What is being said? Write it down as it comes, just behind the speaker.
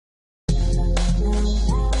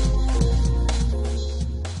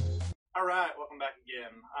All right, welcome back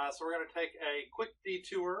again. So we're going to take a quick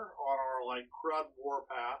detour on our CRUD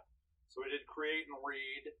warpath. So we did create and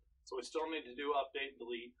read. So we still need to do update and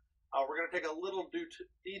delete. We're going to take a little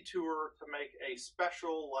detour to make a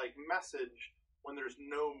special message when there's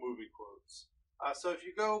no movie quotes. So if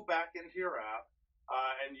you go back into your app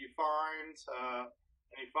and you find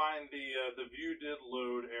the view did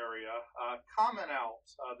load area, comment out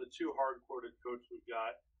the two hard coded quotes we've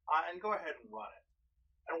got, and go ahead and run it.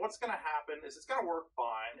 And what's going to happen is it's going to work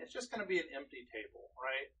fine. It's just going to be an empty table,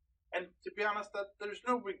 right? And to be honest, there's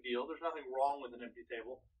no big deal. There's nothing wrong with an empty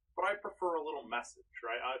table. But I prefer a little message,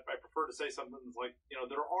 right? I prefer to say something like,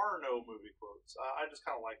 there are no movie quotes. I just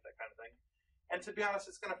kind of like that kind of thing. And to be honest,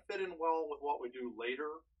 it's going to fit in well with what we do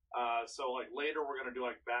later. So later we're going to do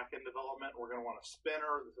back-end development. We're going to want a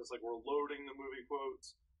spinner that says we're loading the movie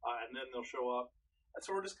quotes, and then they'll show up. And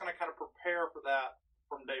so we're just going to kind of prepare for that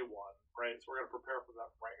from day one, right? So we're going to prepare for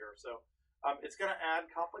that from right here. So it's going to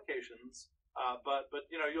add complications, but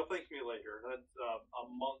you'll thank me later. That's a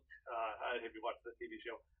monk. If you watch the TV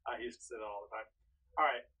show, he used to say that all the time. All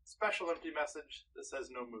right, special empty message that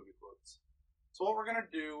says no movie quotes. So what we're going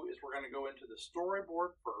to do is we're going to go into the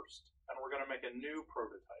storyboard first, and we're going to make a new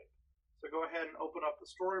prototype. So go ahead and open up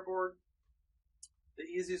the storyboard.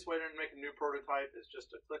 The easiest way to make a new prototype is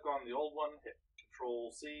just to click on the old one, hit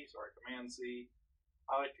Command C.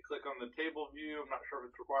 I like to click on the table view. I'm not sure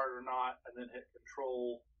if it's required or not, and then hit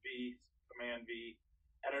Control V, Command V,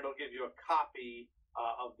 and it'll give you a copy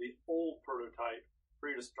of the old prototype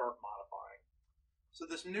for you to start modifying. So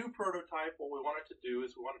this new prototype, what we want it to do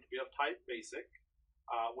is we want it to be of type basic.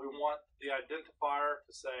 We want the identifier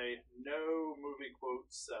to say no movie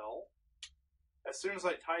quote cell. As soon as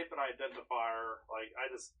I type an identifier,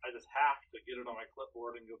 I just have to get it on my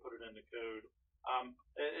clipboard and go put it into code.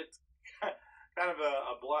 It's kind of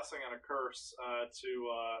a blessing and a curse to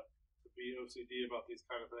be OCD about these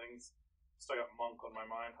kind of things. Still got Monk on my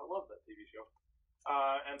mind. I love that TV show.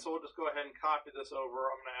 And so we'll just go ahead and copy this over.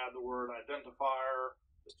 I'm going to add the word identifier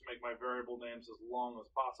just to make my variable names as long as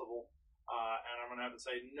possible. And I'm going to have to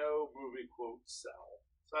say no movie quote cell.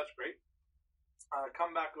 So that's great.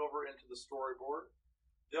 Come back over into the storyboard.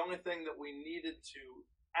 The only thing that we needed to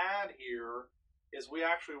add here is we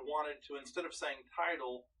actually wanted to, instead of saying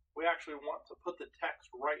title, we actually want to put the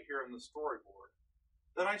text right here in the storyboard.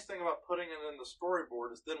 The nice thing about putting it in the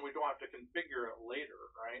storyboard is then we don't have to configure it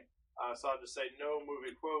later, right? So I'll just say no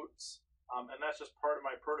movie quotes, and that's just part of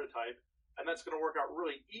my prototype, and that's going to work out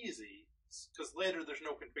really easy because later there's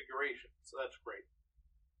no configuration, so that's great.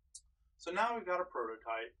 So now we've got a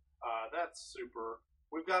prototype. That's super.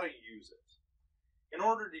 We've got to use it. In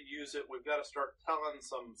order to use it, we've got to start telling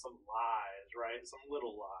some lies, right? Some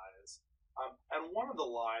little lies. And one of the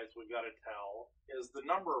lies we've got to tell is the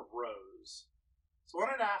number of rows. So when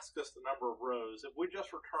it asks us the number of rows, if we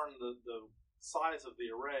just return the size of the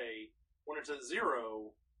array, when it's at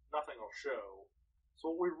 0, nothing will show. So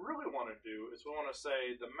what we really want to do is we want to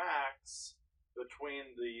say the max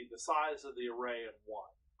between the size of the array and 1,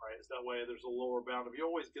 right? So that way there's a lower bound. If you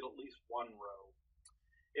always get at least 1 row.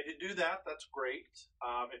 If you do that, that's great.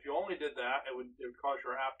 If you only did that, it would cause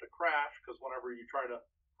your app to crash because whenever you try to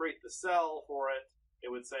create the cell for it, it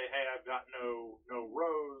would say, hey, I've got no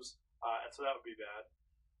rows, and so that would be bad.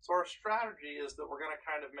 So our strategy is that we're going to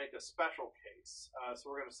kind of make a special case. So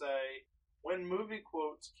we're going to say, when movie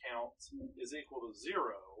quotes count is equal to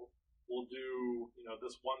 0, we'll do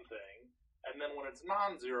this one thing, and then when it's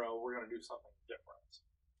non-zero, we're going to do something different.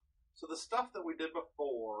 So the stuff that we did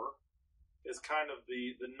before is kind of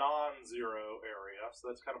the non-zero area, so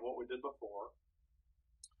that's kind of what we did before.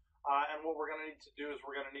 And what we're going to need to do is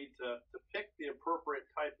we're going to need to pick the appropriate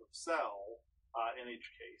type of cell in each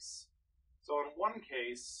case. So in one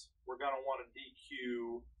case, we're going to want to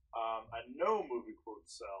DQ a no movie quote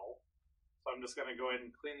cell. So I'm just going to go ahead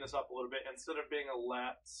and clean this up a little bit. Instead of being a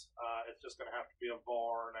let, it's just going to have to be a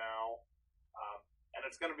var now. And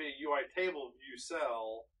it's going to be a UI table view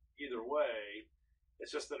cell either way.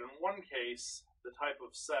 It's just that in one case, the type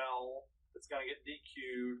of cell that's going to get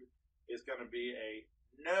DQ'd is going to be a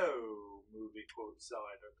no movie quote cell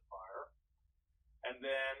identifier. And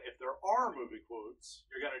then if there are movie quotes,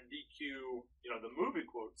 you're going to DQ, the movie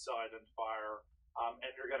quote cell identifier,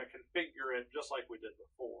 and you're going to configure it just like we did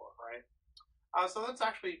before, right? So that's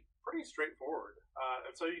actually pretty straightforward.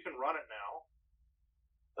 And so you can run it now.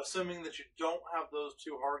 Assuming that you don't have those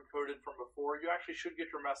two hard-coded from before, you actually should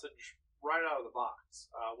get your message right out of the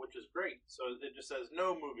box, which is great. So it just says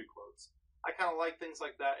no movie quotes. I kind of like things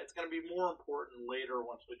like that. It's going to be more important later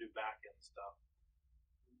once we do back-end stuff.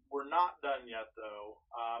 We're not done yet, though.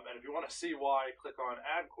 And if you want to see why, click on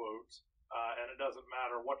Add Quotes. and it doesn't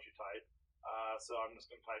matter what you type. So I'm just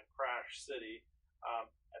going to type Crash City.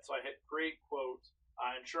 And so I hit create quote,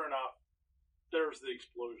 and sure enough, there's the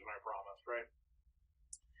explosion I promised, right?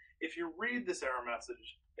 If you read this error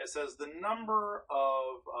message, it says the number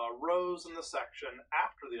of rows in the section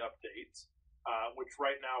after the update, which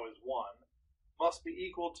right now is 1, must be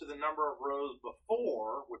equal to the number of rows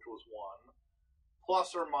before, which was 1,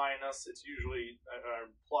 plus or minus, it's usually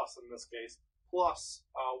plus in this case, plus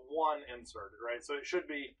 1 inserted, right? So it should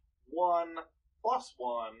be 1 plus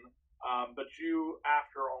 1, but you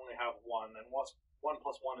after only have 1, and 1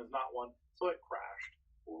 plus 1 is not 1, so it crashed.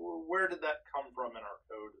 Where did that come from in our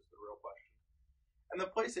code is the real question. And the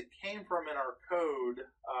place it came from in our code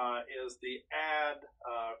is the add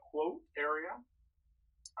quote area.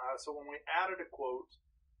 So when we added a quote,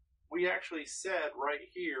 we actually said right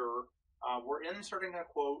here, we're inserting a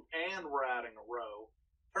quote and we're adding a row.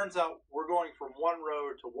 Turns out we're going from 1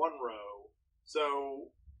 row to 1 row, so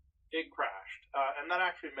it crashed. And that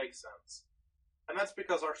actually makes sense. And that's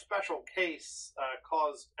because our special case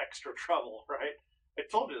caused extra trouble, right? I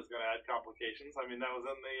told you it was going to add complications. I mean, that was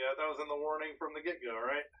in the warning from the get-go,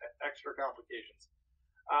 right? Extra complications.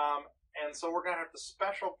 And so we're going to have the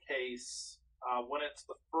special case when it's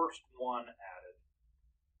the first one added.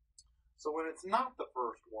 So when it's not the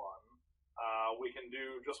first one, we can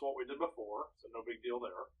do just what we did before, so no big deal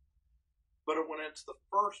there. But when it's the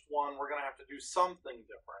first one, we're going to have to do something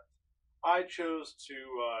different. I chose to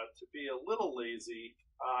be a little lazy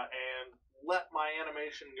and let my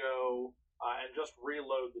animation go and just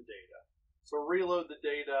reload the data. So reload the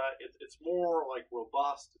data, it's more like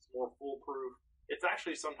robust, it's more foolproof. It's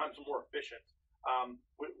actually sometimes more efficient,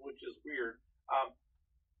 which is weird,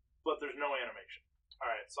 but there's no animation. All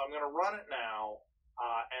right, so I'm going to run it now,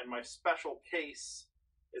 and my special case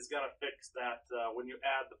is going to fix that when you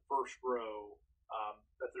add the first row,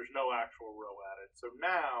 that there's no actual row added. So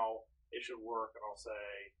now it should work, and I'll say,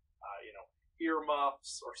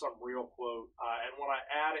 earmuffs or some real quote. And when I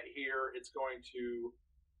add it here, it's going to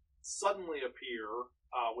suddenly appear,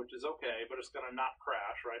 which is okay, but it's going to not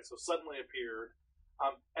crash, right? So suddenly appeared.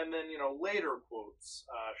 And then, later quotes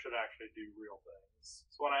should actually do real things.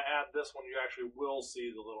 So when I add this one, you actually will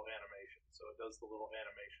see the little animation. So it does the little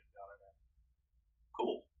animation down in there.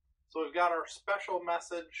 Cool. So we've got our special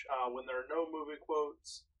message when there are no movie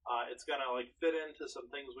quotes. It's going to fit into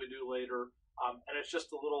some things we do later. And it's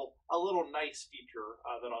just a little nice feature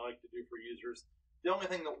that I like to do for users. The only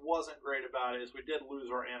thing that wasn't great about it is we did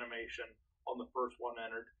lose our animation on the first one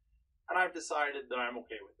entered, and I've decided that I'm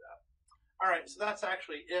okay with that. All right, so that's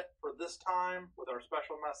actually it for this time with our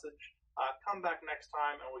special message. Come back next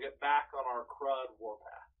time, and we'll get back on our CRUD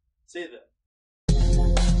warpath. See you then.